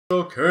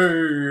The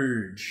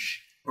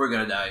cage. We're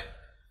gonna die.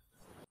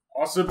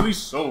 Possibly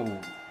so.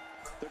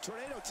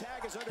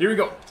 Here we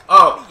go.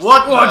 Oh,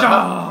 what?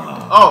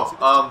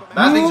 Oh,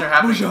 bad things are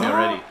happening to me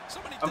already.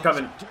 I'm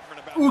coming.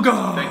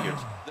 Ooga. Thank you.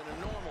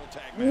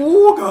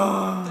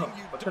 Ooga.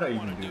 What did I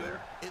even do there?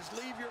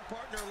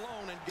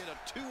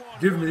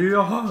 Give me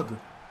a hug.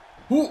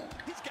 Ooh.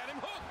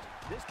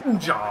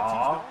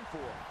 Ooja.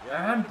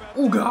 And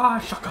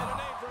ooga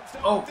shaka.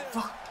 Oh,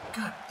 fuck.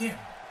 God damn.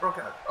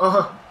 Broke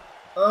out.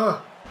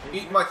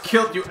 Eat my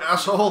kilt, you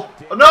asshole.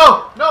 Oh,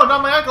 no! No,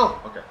 not my ankle.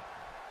 Okay.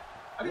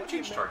 I didn't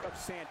change target.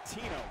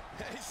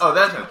 Oh,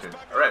 that's how to change.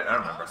 Alright, I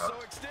remember how.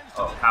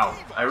 Oh, how?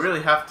 I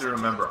really have to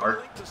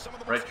remember.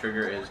 Right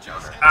trigger is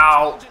counter.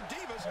 Ow.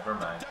 Never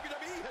mind.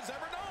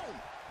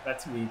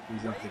 That's me.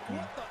 Please don't kick me.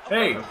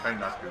 Hey! I'm trying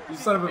not to. You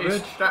son of a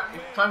bitch.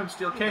 Time to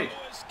steal cage.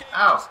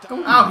 Ow.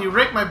 Ow, he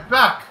raked my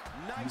back.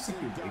 You said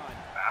you raped my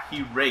back?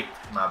 He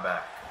raked my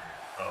back.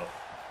 Oh.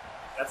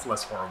 That's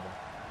less horrible.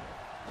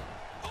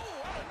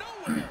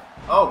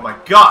 Oh my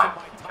god!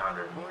 He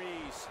countered.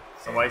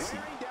 So I see.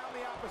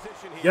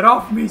 Get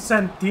off me,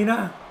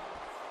 Santina!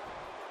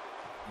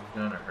 He's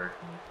gonna hurt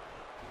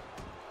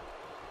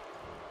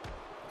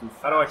me.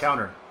 How do I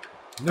counter?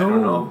 No. I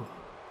don't know.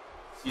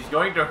 He's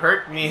going to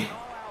hurt me.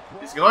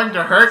 He's going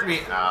to hurt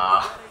me.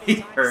 Ah,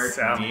 he hurt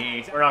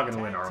me. We're not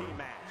gonna win, are we?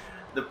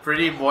 The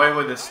pretty boy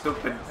with the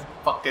stupid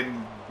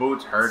fucking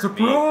boots hurt me.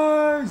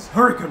 Surprise!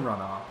 Hurricane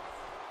runoff.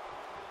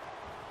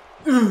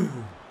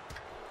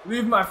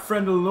 Leave my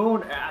friend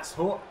alone,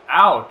 asshole.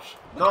 Ouch.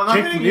 No, I'm not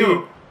hitting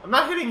you. I'm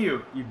not hitting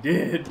you. You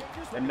did.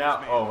 And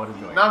now, oh, what is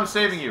going on? Now I'm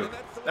saving you.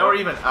 Now we're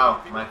even.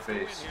 Ow, my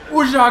face.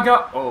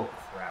 Ujaga. Oh,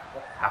 crap.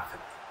 What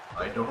happened?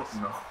 I don't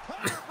know.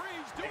 I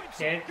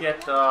can't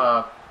get,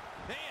 Ow.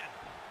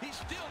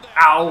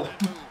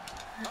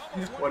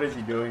 What is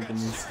he doing to me,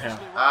 Sam?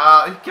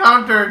 He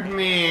countered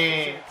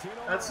me.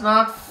 That's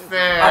not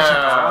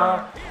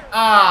fair.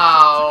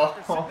 Ow.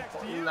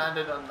 He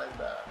landed on my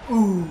back.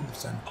 Ooh,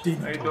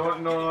 Santina. I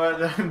don't know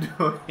what I'm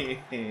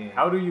doing.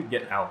 How do you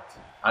get out?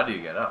 How do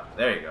you get up?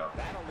 There you go.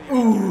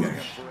 Ooh.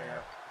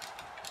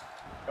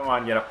 Come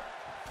on, get up.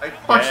 I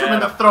punched him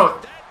in the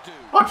throat.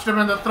 Punched him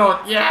in the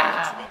throat.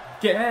 Yeah.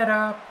 Get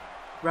up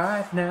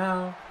right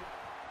now.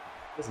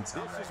 Doesn't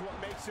sound right.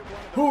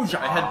 I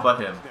headbutt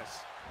him.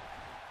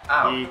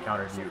 Ow. He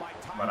countered you,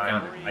 but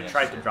I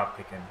tried to drop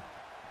kick him.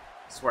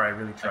 I swear I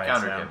really tried. I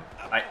countered him.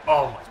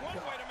 Oh my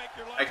god.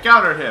 I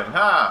countered him.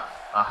 Ha.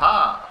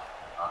 Aha.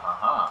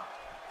 Aha.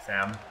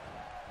 Sam,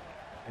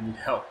 I need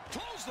help.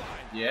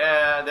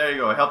 Yeah, there you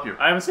go. I help you.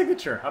 I have a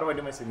signature. How do I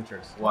do my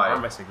signatures? Why? What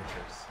are my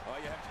signatures?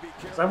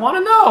 Because I want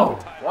to know.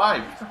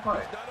 Why?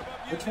 Why?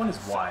 Which one is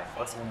Y?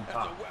 What's the one on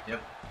top?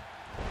 Yep.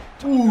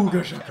 Ooh,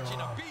 gashaka.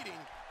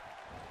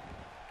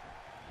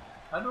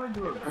 How do I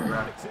do a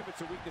grab?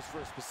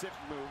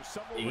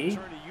 E?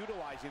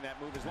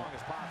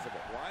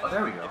 Oh,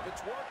 there we go.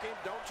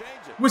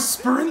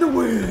 Whisper in the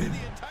wind.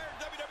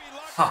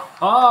 Ha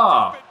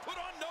ha.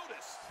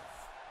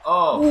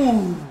 Oh.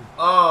 Ooh.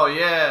 Oh,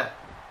 yeah.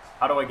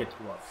 How do I get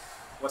two up?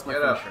 What's my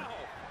finisher?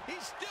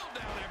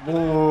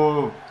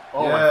 Ooh.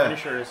 Oh, yeah. my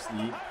finisher is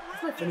the...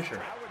 What's my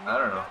finisher? I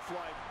don't know.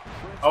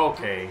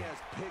 Okay.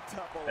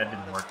 That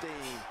didn't work.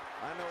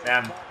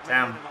 Sam,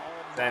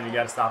 you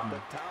gotta stop me.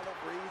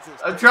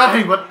 I'm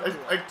trying, but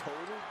I...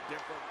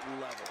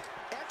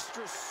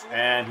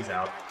 And he's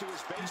out.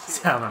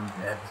 Sam, I'm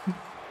dead.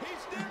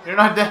 You're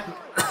not dead.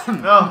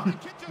 No.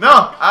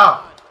 No.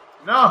 Ow.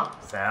 No.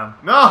 Sam.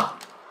 No.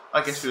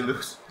 I guess we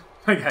lose.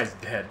 My guy's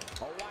dead.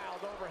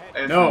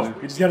 No,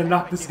 you just gotta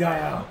knock this guy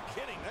out.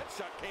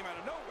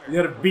 You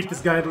gotta beat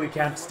this guy until he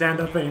can't stand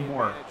up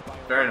anymore.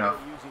 Fair enough.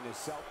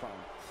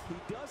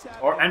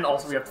 And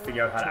also we have to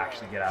figure out how to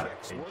actually get out of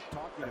the cage.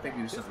 I think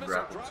you just have to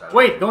grapple inside.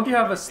 Wait, don't you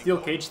have a steel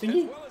cage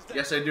thingy?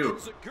 Yes, I do.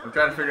 I'm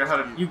trying to figure out how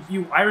to...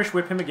 You Irish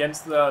whip him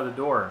against the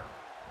door.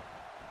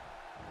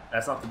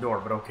 That's not the door,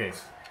 but okay.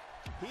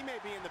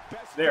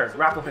 There,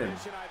 grapple him.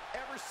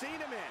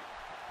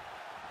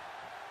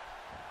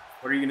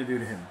 What are you gonna do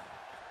to him?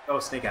 Oh,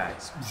 snake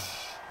eyes.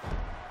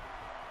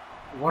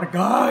 What a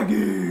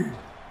gaggy!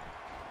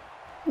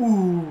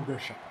 Ooh,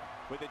 good shot.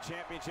 With the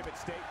championship at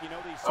stake, you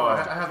know these Oh,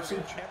 I have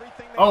seen.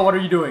 Oh, what are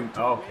you doing?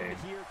 Oh, okay.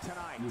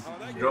 He's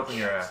dropping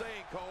your ass.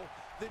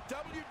 The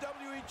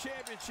WWE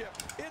Championship.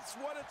 It's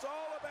what it's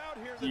all about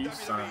here. You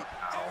son of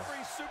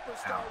Every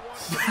superstar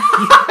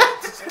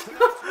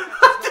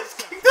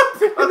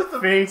on the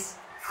face.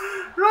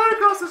 Right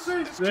across the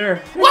face.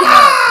 There.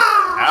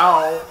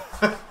 Ow.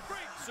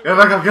 Get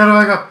back up, get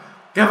back up.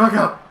 Get back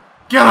up.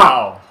 Get up.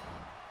 Ow.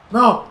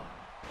 No.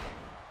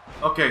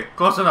 Okay,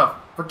 close enough.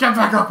 But get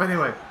back up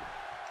anyway.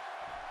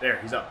 There,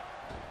 he's up.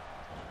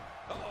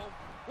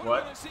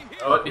 What?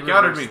 Oh, he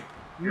countered me.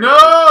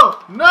 No!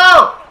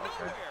 No!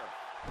 Okay.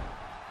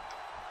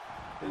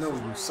 No,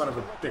 you son of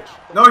a bitch.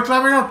 No, he's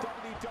climbing up.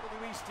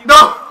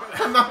 No!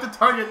 I'm not the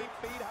target.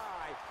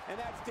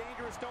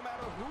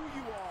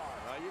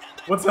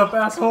 What's up,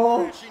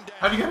 asshole?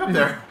 How'd you get up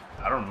there?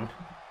 I don't know.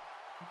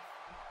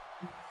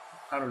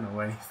 I don't know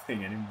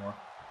anything anymore.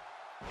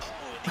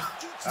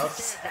 That was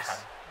sad.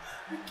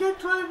 I can't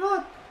climb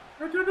up.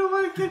 I don't know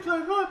why I can't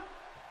climb up.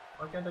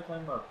 Why can't I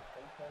climb up?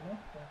 Can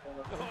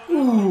I climb up?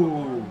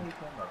 Ooh.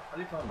 How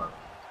do you climb up?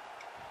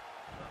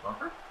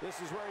 Bumper?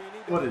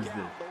 What is this?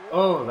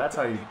 Oh, that's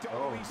how you.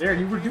 Oh, there,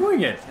 you were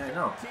doing it. Yeah, I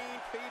know.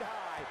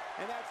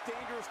 And that's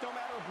dangerous no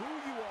matter who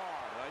you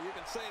are. You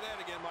can say that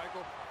again,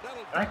 Michael.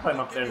 Can I climb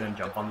up there and then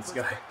jump on this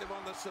guy?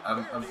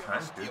 I'm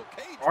trying to.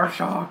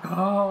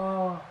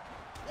 Arshaka!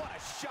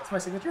 That's my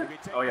signature?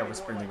 Oh yeah,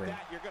 whispering the wind.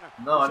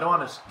 No, I don't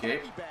want to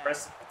escape.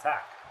 Press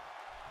attack.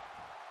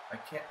 I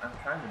can't. I'm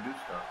trying to do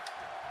stuff.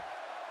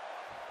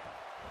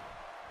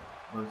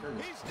 What is this?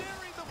 He's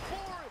nearing the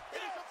floor.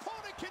 His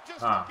opponent can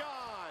just Huh. look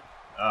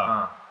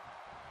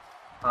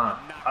on.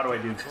 How do I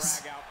do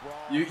this?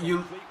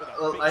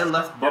 I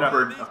left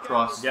bumpered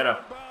across. Get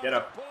up, get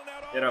up,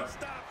 get up.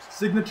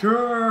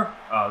 Signature!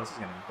 Oh, this is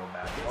gonna go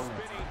bad.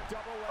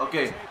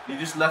 Okay, you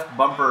just left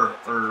bumper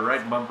or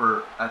right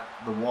bumper at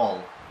the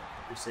wall.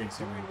 You're saying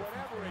so many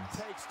different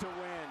things.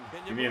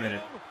 Give me a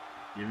minute.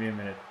 Give me a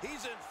minute.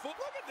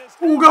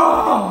 Oh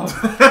God!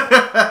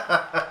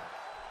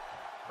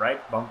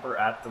 Right bumper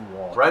at the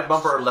wall. Right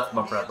bumper or left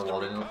bumper at the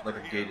wall. It looks like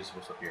a gate is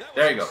supposed to appear.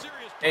 There you go.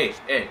 Hey.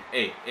 There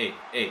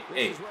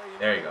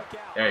you go.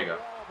 There you go.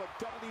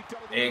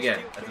 Hey again.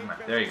 That doesn't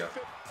matter. There you go.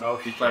 Oh,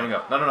 she's climbing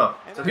up. No.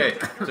 It's okay.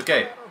 It's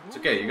okay. It's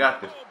okay. You got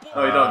this.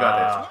 No, you don't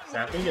got this.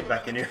 Sam, can you get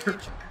back in here?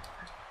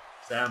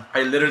 Sam.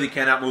 I literally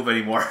cannot move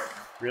anymore.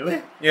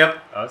 Really? Yep.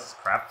 Oh, this is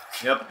crap.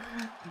 Yep.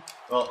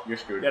 Well, you're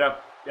screwed. Get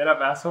up. Get up,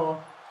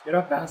 asshole. Get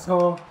up,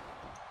 asshole.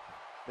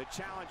 The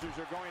challengers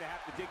are going to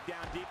have to dig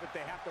down deep if they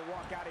have to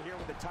walk out of here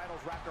with the titles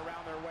wrapped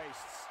around their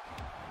waists.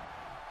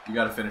 You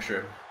gotta finish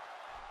her.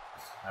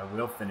 I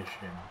will finish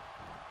him.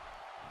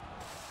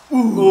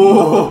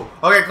 Ooh.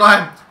 Okay,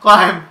 climb,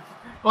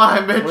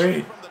 bitch.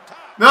 Wait.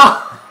 No.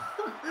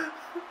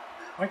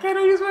 Why can't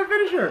I use my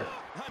finisher?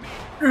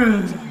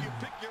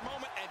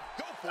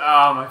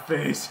 Oh, my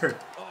face hurt.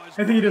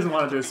 I think he doesn't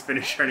want to do his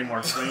finisher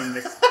anymore.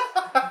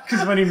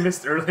 Because when he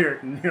missed earlier,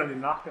 it nearly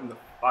knocked him the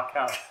fuck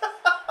out.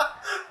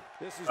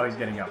 Oh, he's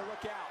getting up.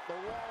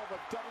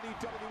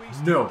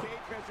 No.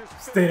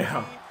 Stay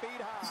down.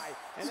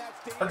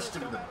 Punched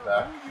him in the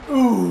back.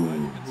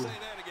 Ooh.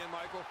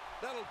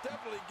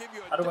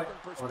 How do I?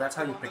 Oh, that's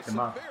how you pick him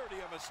up.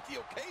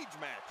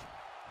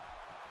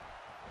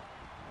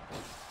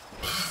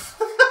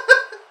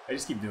 I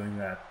just keep doing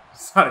that.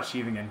 It's not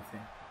achieving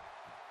anything.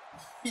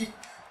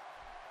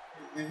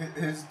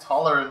 His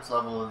tolerance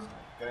level is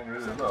getting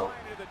really low.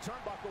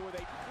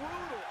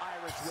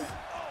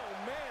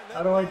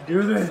 How do I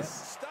do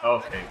this?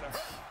 Okay.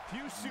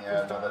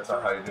 Yeah, no, that's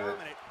not how you do it.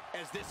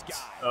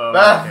 Oh,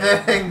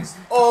 Bad things!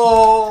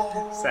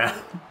 Oh! Sam,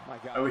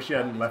 I wish you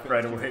hadn't left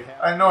right away.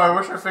 I know, I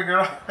wish I figured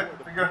out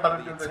how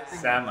to do this.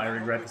 Sam, I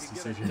regret this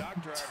decision.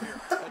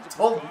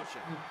 Oh.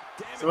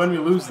 So when we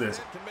lose this,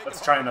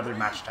 let's try another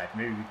match type.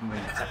 Maybe we can win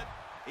this.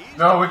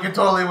 No, we can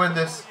totally win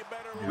this.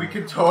 We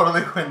can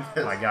totally win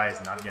this. My guy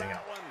is not getting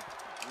up.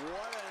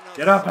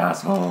 Get up,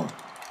 asshole!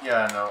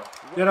 Yeah, no.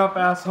 Get up,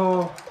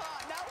 asshole!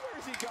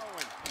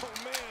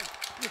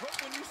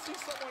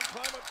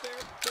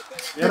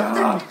 Get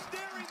up!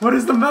 What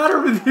is the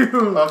matter with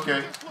you?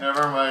 Okay,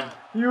 never mind.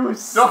 You No.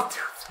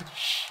 stupid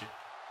shit.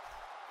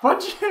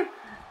 Punch him!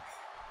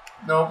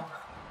 Nope.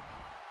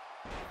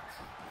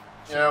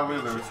 Yeah, we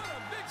lose.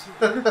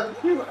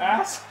 You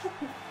ass.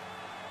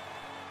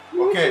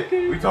 Okay,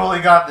 we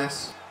totally got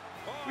this.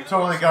 We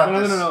totally got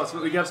this. No.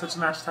 So we gotta switch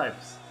match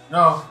types.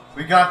 No,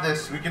 we got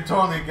this. We can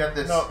totally get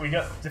this. No, we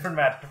got different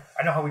match.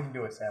 I know how we can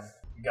do it, Sam.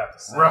 We got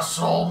this.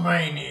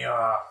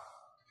 WrestleMania.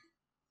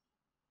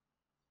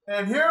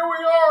 And here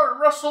we are at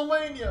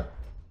WrestleMania.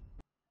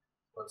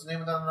 What's the name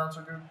of that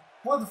announcer, dude?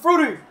 What?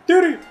 Fruity!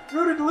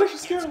 Fruity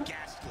Delicious Kill!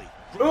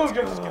 Oh,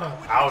 God.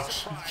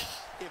 Ouch.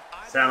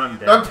 Sam, I'm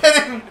dead. I'm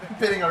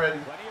pinning already.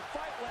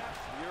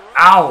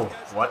 Ow!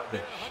 What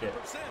the shit?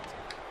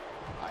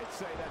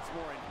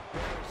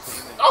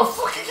 Oh,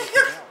 fucking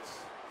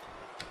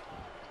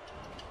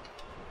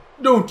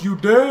Don't you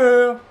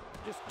dare!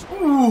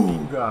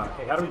 Ooh, God.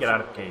 Okay, how do we get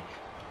out of the cage?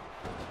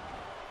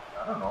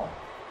 I don't know.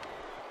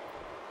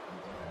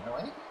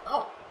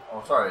 Oh,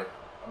 oh, sorry.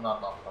 I'm not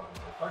talking.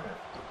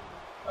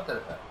 Not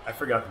that bad. I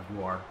forgot who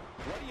you are.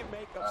 What do you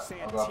make of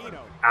Santino?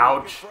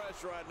 Ouch.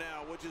 Right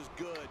now, which is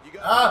good.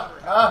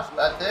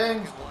 Bad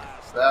things.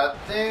 Bad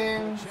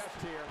things.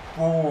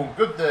 Boom,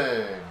 good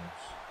things.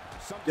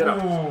 Get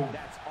up. Boom.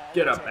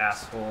 Get up,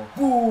 asshole.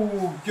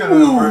 Boom, get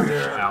over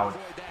here. Ouch.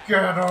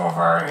 Get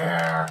over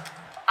here.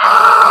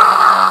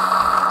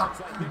 Ah!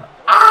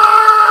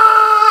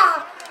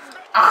 Ah!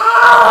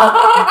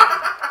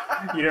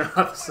 Ah! You don't know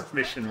how the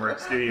submission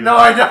works, do you? No,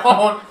 I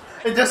don't.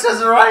 It just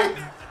says right.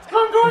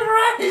 I'm going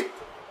right.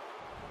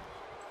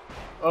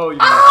 Oh, you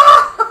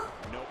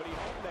Nobody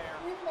home there.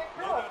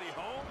 Nobody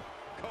home.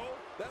 Cole,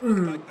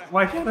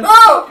 why can't I No!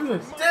 stop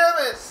this? Damn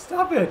it.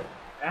 Stop it,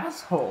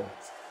 asshole.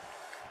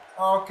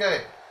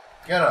 Okay.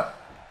 Get up.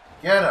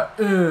 Get up.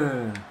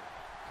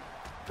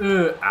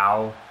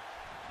 Ow.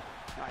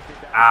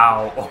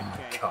 Ow. Oh my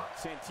god.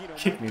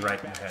 Kick me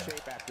right in the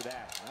head.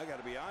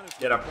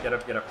 Get up, get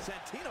up, get up.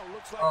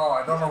 Oh,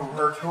 I don't know who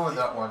hurt who in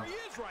that one.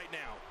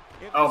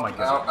 Oh my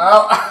god.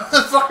 Ow, ow. The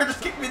fucker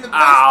just kicked me in the face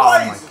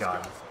Ow, twice. my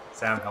god.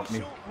 Sam, help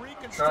me.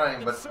 I'm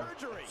trying, but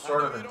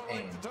sort of in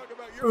pain.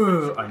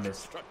 Ugh, I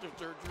missed.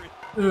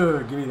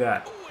 Ugh, give me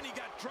that.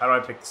 How do I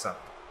pick this up?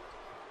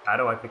 How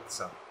do I pick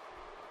this up?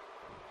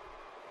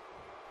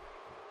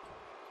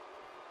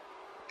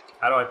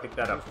 How do I pick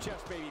that up?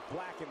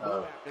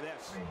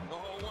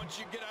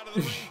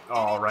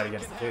 Oh, right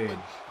against the cage.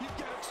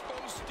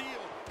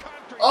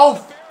 Oh,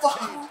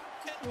 fuck!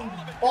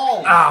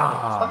 Balls!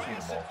 Ah!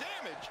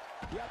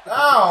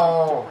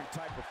 Ow!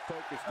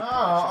 Ow,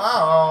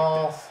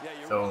 ow!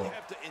 So,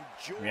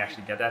 can we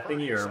actually get that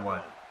thingy or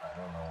what? I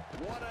don't know.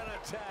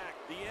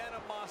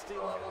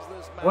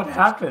 What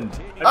happened?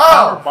 I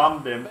power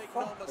bombed him.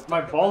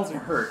 My balls are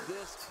hurt.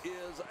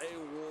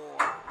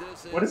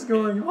 What is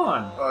going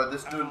on?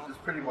 This dude is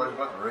pretty much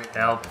about to rape.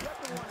 Help.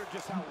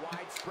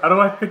 How do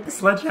I pick the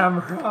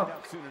sledgehammer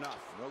up?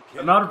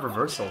 I'm out of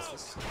reversals.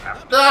 This is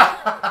crap.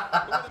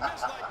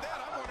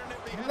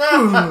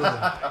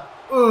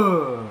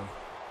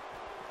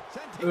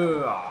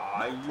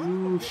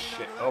 You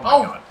shit. Oh my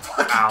god.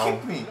 Fucking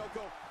kick me.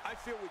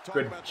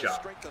 Good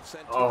job.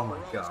 Oh my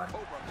god.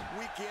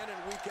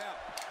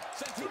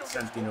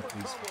 Santino,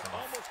 please.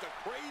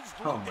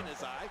 Oh my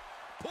god.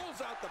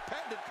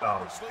 Oh,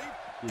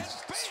 he's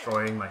just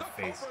destroying my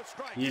face.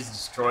 He's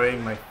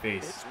destroying my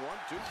face.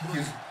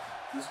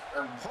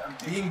 I'm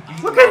being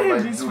beaten. Look at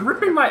him! He's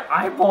ripping my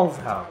eyeballs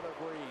out.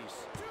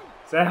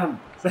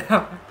 Sam!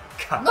 Sam!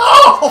 God.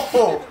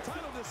 No!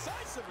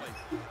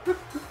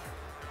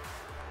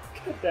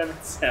 God damn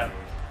it, Sam.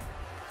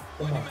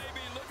 Come on.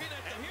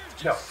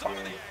 No, fuck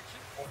me.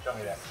 Don't tell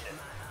me that shit.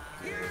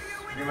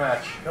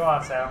 Rematch. Go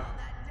on, Sam.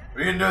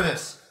 We can do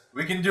this.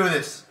 We can do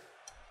this.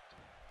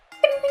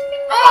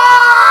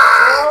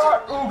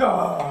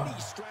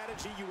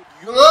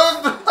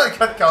 I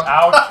got counted.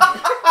 Ouch.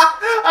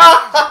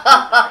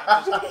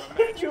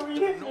 You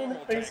hit me in the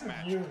face with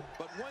you.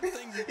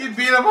 He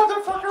beat a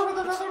motherfucker with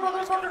another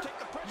motherfucker.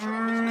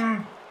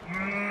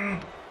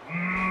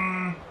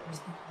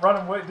 Just run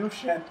away, do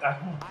shit.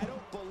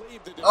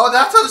 Oh,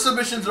 that's how the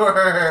submissions work.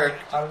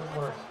 How does it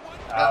work?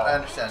 I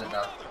understand it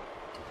now.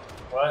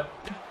 What?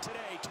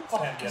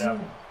 Can't get up.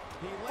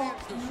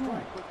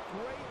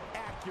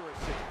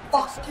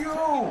 Fuck you!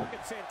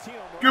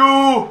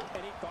 You!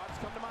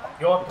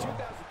 Your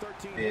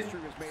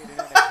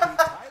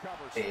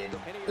Pin.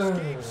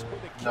 Pin.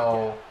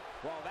 No.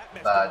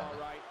 Bad.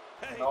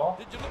 No?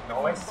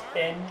 No, I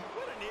spin.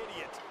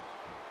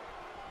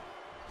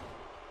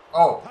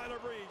 Oh.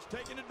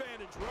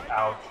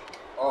 Ouch.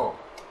 Oh.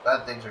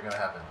 Bad things are gonna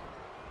happen.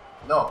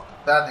 No.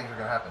 Bad things are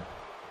gonna happen.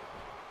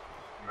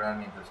 You ran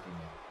me into a steam.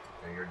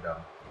 Okay, you're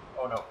dumb.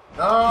 Oh no.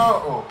 No!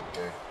 Oh,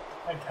 okay.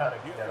 I gotta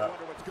get up.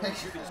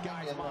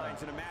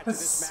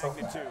 This is so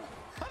bad.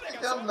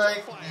 I don't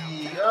like the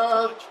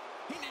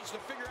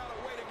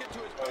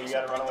Oh, you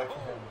gotta run away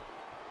from him.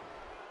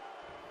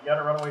 You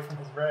gotta run away from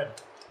his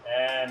red.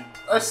 And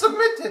I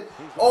submitted!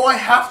 Oh, I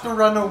have to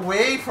run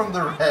away from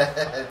the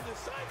red!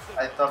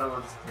 I thought it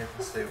was you have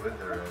to stay with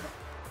the red.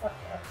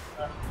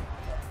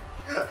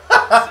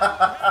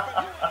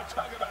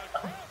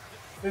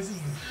 this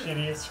is the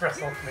shittiest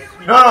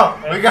WrestleMania. No!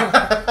 We got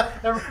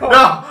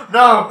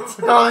No! You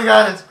totally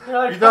got it!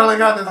 You totally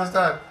got this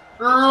time.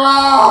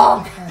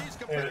 Wrong!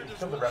 Hey,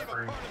 kill the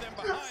referee.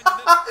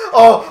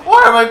 Oh,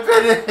 why am I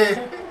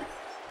pinning?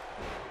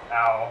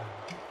 Ow.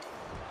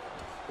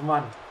 Come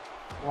on.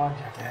 Come on,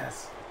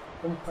 jackass.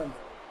 Come on.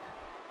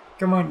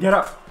 Come on, get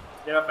up.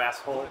 Get up,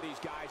 asshole.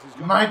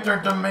 My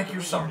turn to make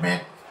you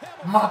submit.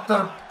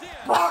 Motherfucker!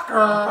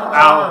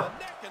 Ow.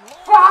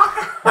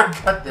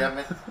 Fucker! God damn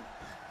it.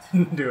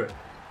 Didn't do it.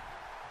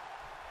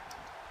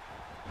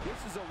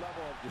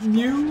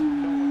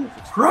 You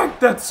crack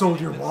that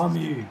soldier,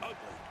 Wami.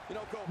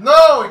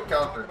 No, he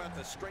countered.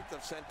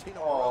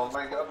 Oh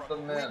my god, the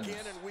man.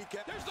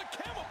 There's the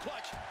camel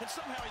clutch, and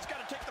somehow he's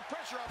got to take the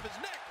pressure off his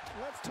neck.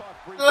 Let's talk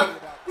briefly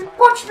about he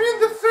punched me in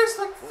the face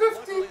like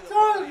 15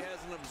 times.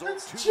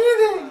 That's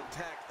cheating.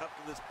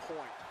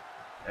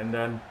 And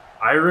then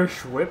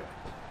Irish whip.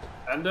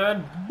 And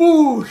then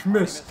boosh,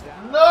 missed.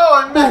 No,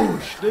 I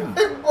missed. Boosh, didn't.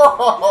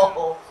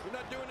 Whoa.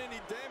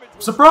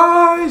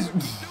 Surprise!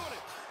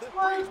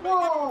 My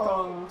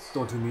balls.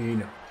 Don't you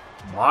mean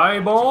my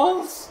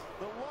balls?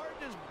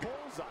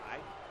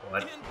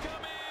 What?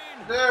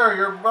 There,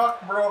 your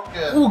butt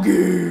broken.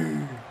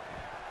 Oogie!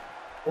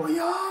 Oh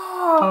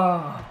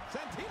yeah!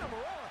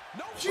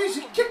 Jeez,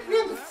 he kicked me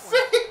in the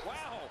face.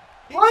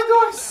 Why do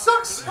I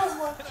suck so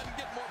much?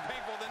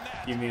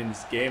 You mean in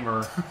this game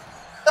or?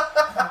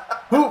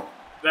 Who?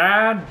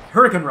 And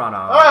Hurricane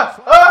Rana.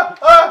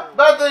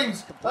 Bad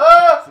things.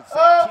 Let's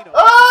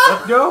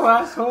go,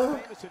 asshole.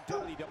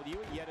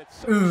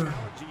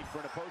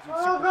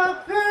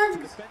 Bad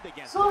things.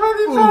 So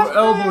many bad things.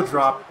 Elbow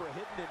drop.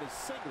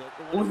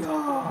 Oh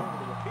yeah.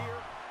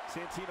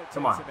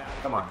 Come on,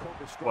 come on.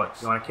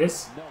 What? You want a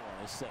kiss?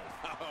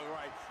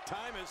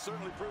 Time has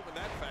certainly proven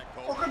that fact,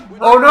 Cole.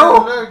 Oh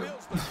no!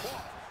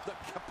 The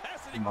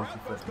capacity crowd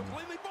goes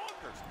completely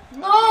bonkers.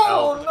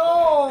 No,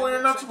 no,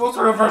 you're not supposed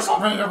to reversal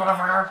me, you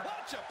motherfucker.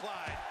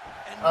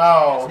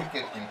 Oh, he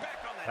kicked me.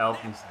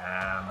 Help me,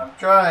 Sam. I'm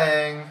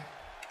trying.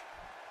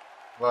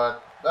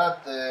 But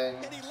that thing.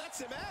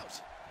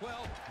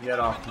 Get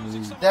off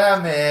me.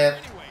 Damn it.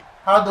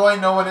 How do I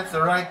know when it's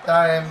the right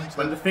time?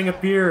 When the thing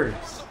appears.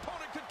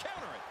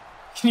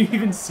 Can you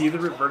even see the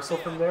reversal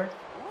from there?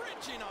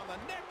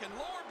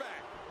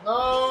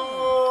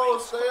 No,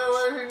 stay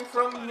away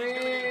from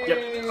me.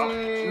 Yep.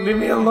 Oh, leave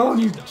me alone,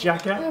 you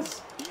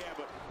jackass. Yeah,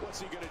 but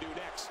what's he gonna do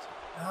next?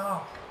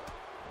 No.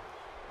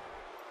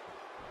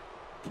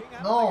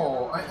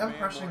 No, I am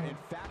pressing.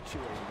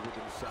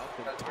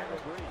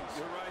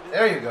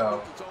 There you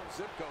go.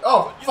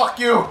 Oh, fuck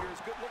you.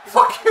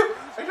 Fuck you.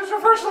 I just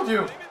reversaled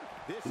you.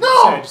 No.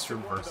 I just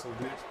reversaled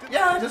you.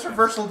 Yeah, I just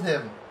reversaled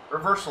him.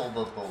 Reversal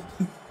diddled.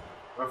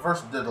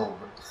 Reverse diddled.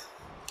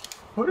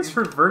 What is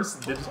reverse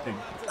diddling?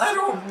 I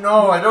don't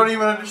know. I don't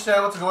even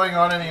understand what's going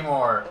on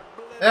anymore.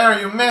 There,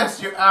 you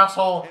missed, you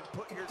asshole.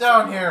 Get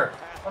down here.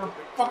 I'm gonna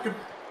fucking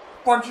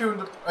punch you in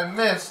the... I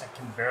missed. I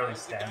can barely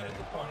stand it.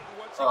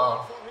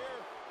 Oh.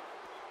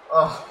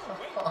 Oh.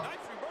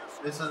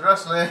 This is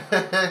wrestling.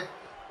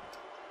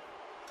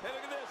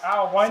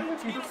 Ow, why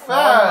did you too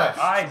fast?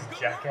 Eyes,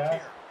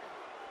 jackass.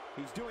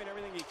 He's doing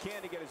everything he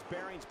can to get his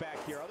bearings back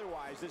here.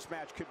 Otherwise, this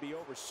match could be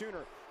over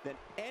sooner than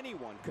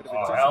anyone could have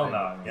anticipated. Oh, hell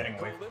no. I'm getting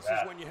away from This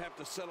that. is when you have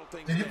to settle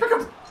things Did you down. pick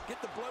him?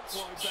 Get the blood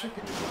flowing back in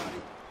your body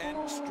and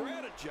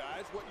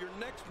strategize what your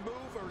next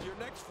move or your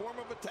next form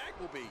of attack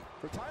will be.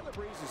 For Tyler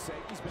Breeze's sake,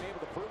 he's been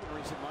able to prove in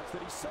recent months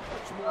that he's so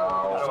much more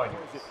How do I do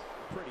than this?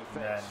 pretty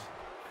Then, face.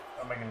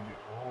 what am I going to do?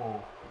 Oh.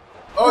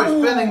 Oh, he's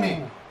pinning me.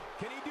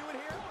 Can he do it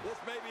here? This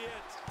may be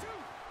it.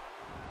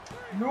 2,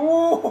 3.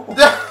 No!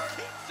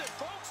 Keeps it,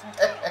 folks.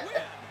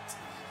 Win.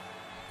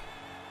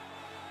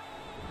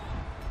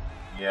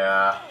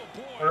 Yeah.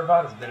 We're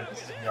about as good at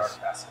this as we are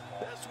at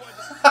basketball.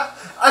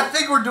 I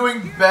think we're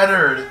doing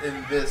better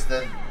in this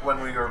than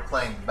when we were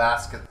playing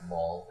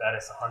basketball. That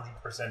is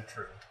 100%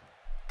 true.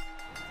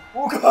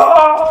 Oh,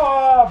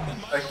 God!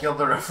 I killed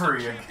the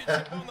referee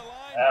again.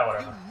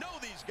 Whatever.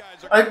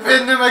 I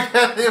pinned him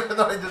again, even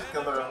though I just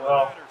killed the referee.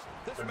 Well,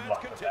 good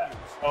luck with that.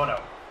 Oh, no.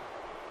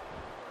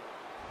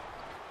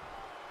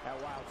 That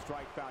wild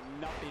strike found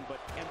nothing but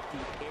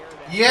empty air.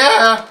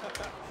 Yeah!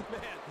 Man,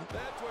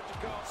 that's what you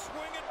call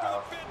swinging for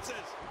the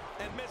fences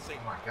and missing.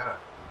 Oh my god.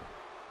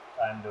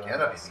 I'm doing Get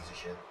up, you this. piece of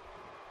shit.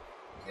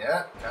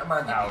 Yeah, come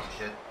on, you piece of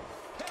shit.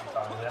 I'm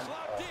talking to them.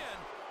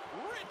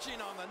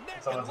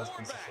 Someone says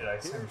piece of shit, I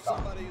assume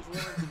somebody who's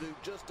willing to do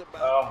just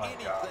about Oh my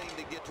god.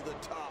 anything to get to the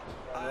top.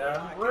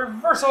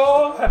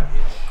 Reversal!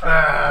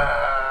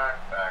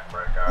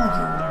 Backbreaker.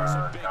 There's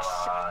a big Come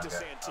shot on, to get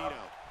Santino.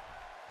 up.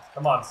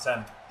 Come on,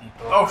 send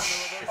people. Oh,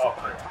 shit. Oh,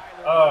 crap.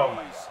 Oh,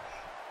 my gosh.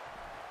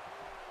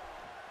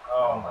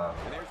 Oh, my.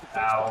 And there's the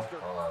Ow. facebuster.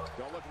 Hello.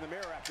 Don't look in the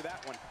mirror after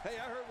that one. Hey,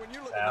 I heard when you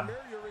look in Sam. the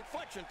mirror, your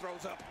reflection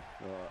throws up.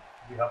 Can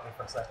you help me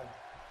for a second?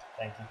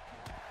 Thank you.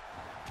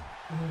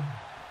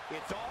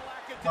 It's all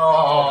academic.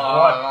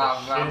 Oh,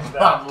 What the shit is blah,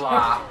 that?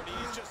 blah.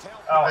 He's just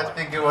held Oh, I my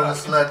think it was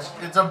a sledge.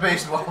 It's a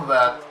baseball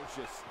bat.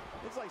 ferocious.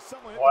 It's like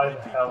someone Why the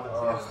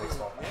hell is he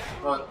baseball?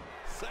 But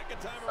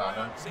Second time Found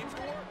around him. seems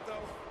to work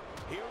though.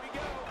 Here we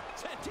go.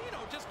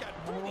 Santino just got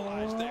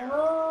brutalized there.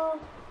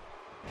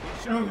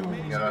 He's showing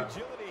amazing Get up.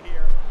 agility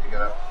here. you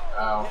gotta.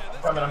 Ow.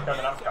 I'm coming, I'm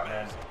coming, I'm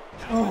coming.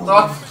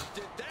 Oh.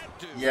 Did that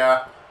do?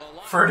 Yeah.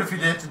 For if you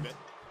didn't.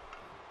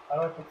 How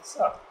do I pick this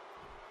up?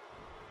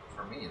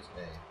 For me, it's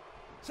A.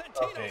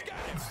 Santino's Okay. got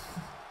him.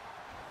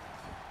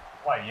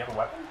 Why, you have a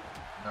weapon?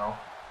 No.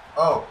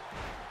 Oh.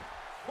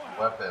 Wow.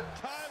 Weapon.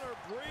 Tyler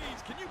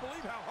Breeze, can you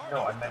believe how hard No,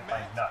 he I hit meant the my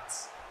mat?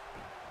 nuts.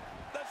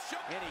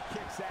 And he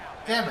kicks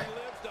out. Damn And it. he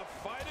lives to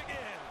fight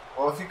again.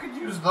 Well, if you could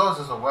use those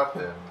as a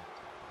weapon.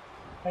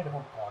 I don't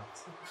want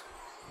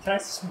to. Can I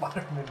smother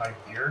him in my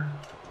beard?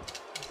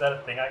 Is that a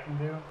thing I can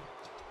do?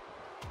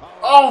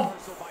 Oh!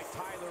 Reversal by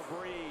Tyler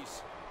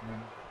Breeze.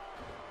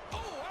 Oh,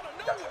 out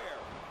of nowhere.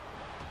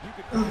 You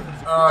could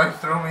Oh, he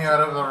threw me out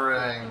of the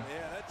ring.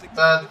 yeah, that's exactly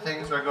Bad what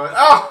things we're are going. doing.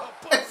 Oh!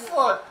 My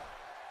foot!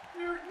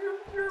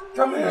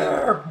 Come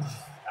here!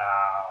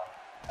 Ow.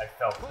 I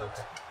fell through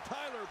it.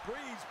 Tyler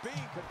Breeze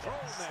being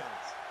controlled now.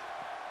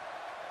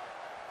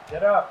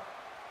 Get up!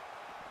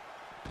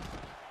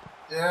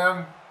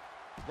 Damn.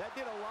 That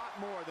did a lot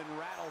more than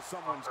rattle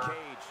someone's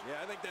cage.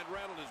 Yeah, I think that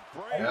rattled his I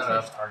brain. can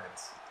Yeah. change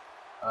targets.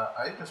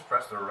 I just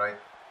pressed the right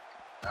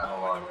Oh, and the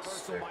analog reversal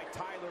stick. by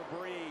Tyler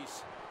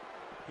Breeze.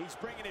 He's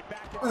bringing it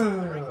back into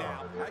the ring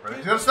now.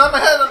 He's gonna snap my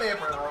head on the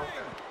apron. Oh,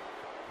 okay.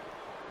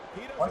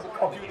 He Why is doesn't it want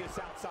called to do the this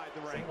outside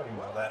the Does ring. anybody know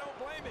Well, I that? don't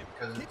blame him.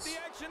 Because Keep it's the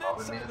action probably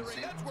inside made the the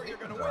ring. That's season's where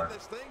you're going to aprons win are.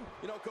 this thing.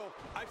 You know, Cole,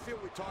 I feel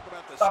we talk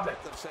about the Stop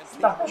strength it. of Santino.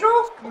 Stop it.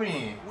 Joke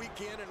me! Week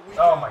in and week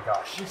Oh out. my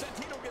gosh.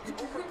 Santino gets You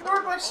overcome.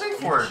 ignored my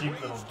safe word.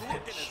 Cheap little Look in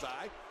bitch. his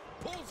eye,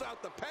 pulls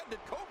out the patented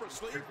Cobra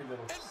sleeve, Creepy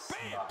little and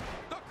bam, snot.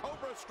 the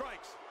Cobra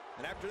strikes.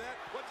 And after that,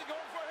 what's he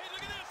going for? Hey,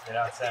 look at this. Get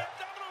out, It's the Sam.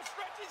 abdominal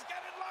stretch. He's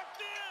got it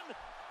locked in.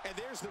 And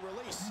there's the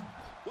release.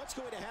 What's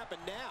going to happen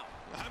now?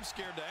 I'm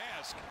scared to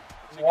ask.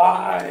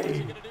 Why? What's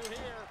he gonna do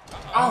here?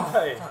 Oh,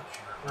 hey.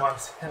 Come on.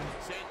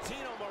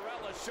 Santino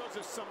Marella shows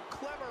us some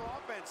clever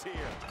offense here.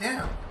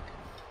 Damn.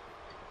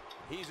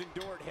 He's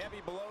endured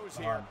heavy blows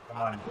Come here. on,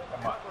 come on,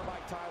 come on. By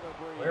Tyler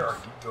Breeze. Where are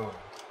you going?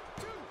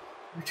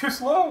 You're too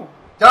slow.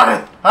 Got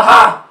it. Ha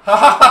ha ha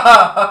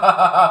ha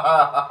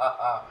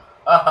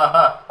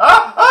ha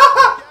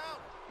ha.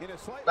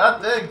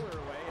 That thing.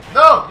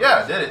 No,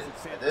 yeah, I did it.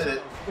 I did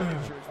it.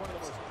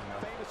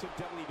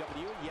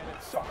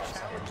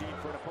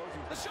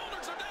 The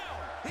shoulders are down.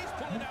 He's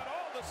pulling out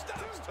all the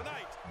stops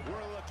tonight.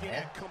 We're looking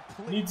at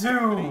complete Me too.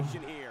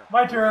 domination here.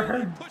 My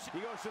turn. He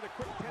goes to the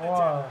quick pin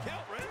 1, attempt.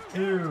 Count, right?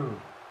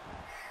 2.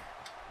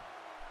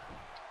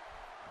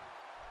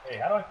 Hey,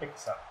 how do I pick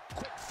this up?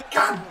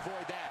 God, To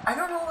avoid that. I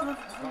don't know what I'm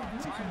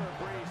Tyler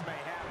Breeze may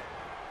have it.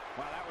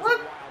 Wow, that was What?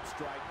 a wild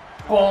strike.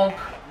 Bonk.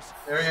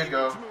 There you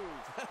go.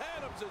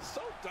 Adams is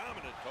so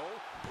dominant, Cole.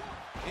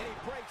 And he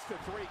breaks the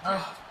 3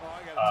 count. Ah. Oh,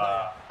 I gotta tell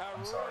you, I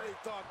I'm sorry. really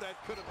thought that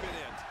could have been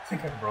it. I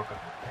think I broke it.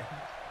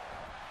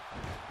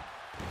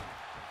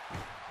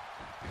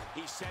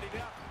 He's setting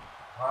it up.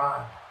 Come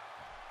on.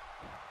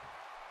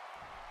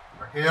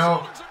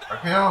 RKO.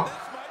 RKO.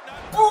 This might not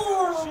be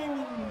where she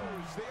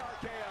moves. The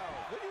RKO.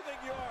 What do you think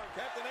you are,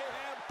 Captain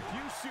Ahab?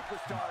 Few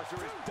superstars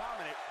are as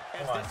dominant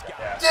as Come on, this guy.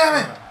 yeah. Damn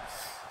it.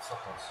 So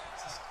close.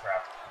 This is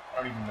crap. I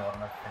don't even know what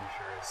my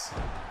finisher is.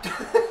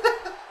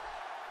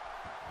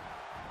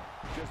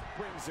 Just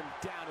brings him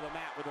down to the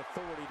mat with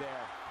authority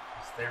there.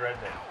 Stay right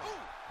there.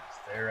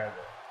 Stay right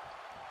there.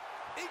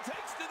 He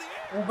takes to the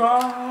air.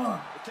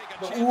 Ooga! Take a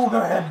The chance.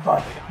 Ooga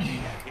headbutt.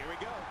 Here we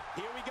go.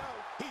 Here we go.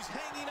 He's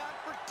hanging on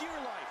for dear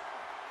life.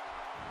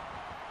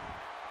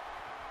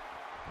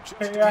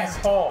 Hey,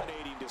 asshole.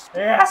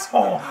 Hey,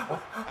 asshole.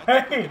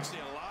 Hey. See a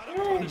lot of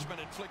punishment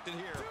inflicted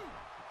here.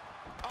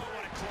 Oh,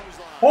 what a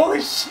clothesline.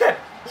 Holy shit.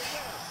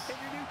 And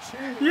your new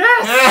champion.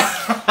 Yes.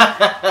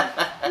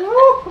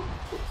 Woo!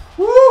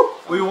 Woo!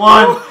 We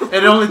won.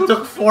 It only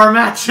took 4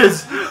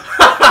 matches.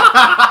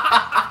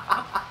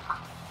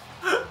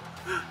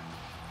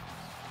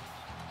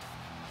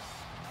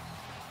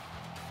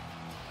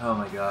 Oh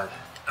my god.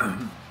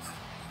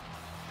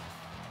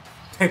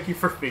 Thank you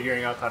for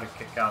figuring out how to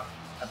kick out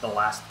at the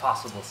last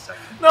possible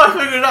second. No, I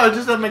figured it out. It's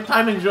just that my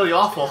timing's really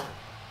awful.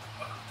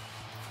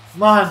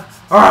 Come on.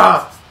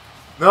 Ah!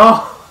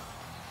 No.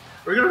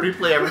 We're gonna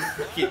replay every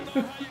freaking. I don't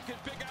know how you can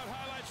pick out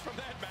highlights from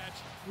that match.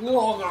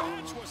 Oh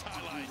Match was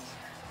highlights.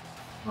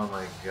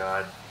 my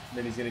god.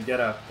 Then he's gonna get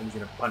up and he's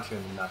gonna punch you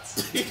in the nuts.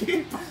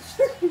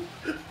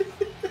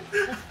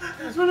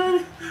 That's what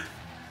I.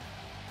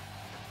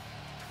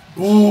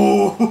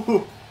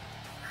 Ooh.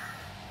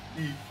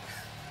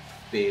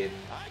 Bin.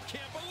 I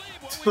can't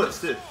believe what we What's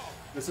this?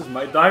 This is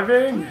my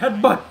diving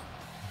headbutt.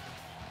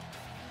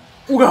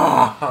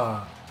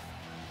 Ooga!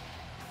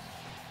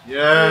 Yeah.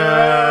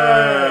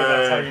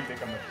 That's how you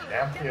become a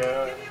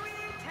champion.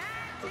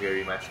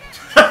 Okay, rematch.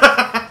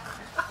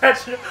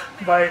 That's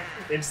by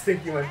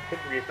instinct you went hit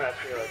rematch.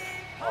 You're like,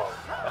 oh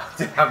god.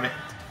 Damn it.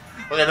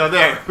 Okay, no,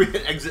 there. We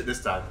can exit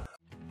this time.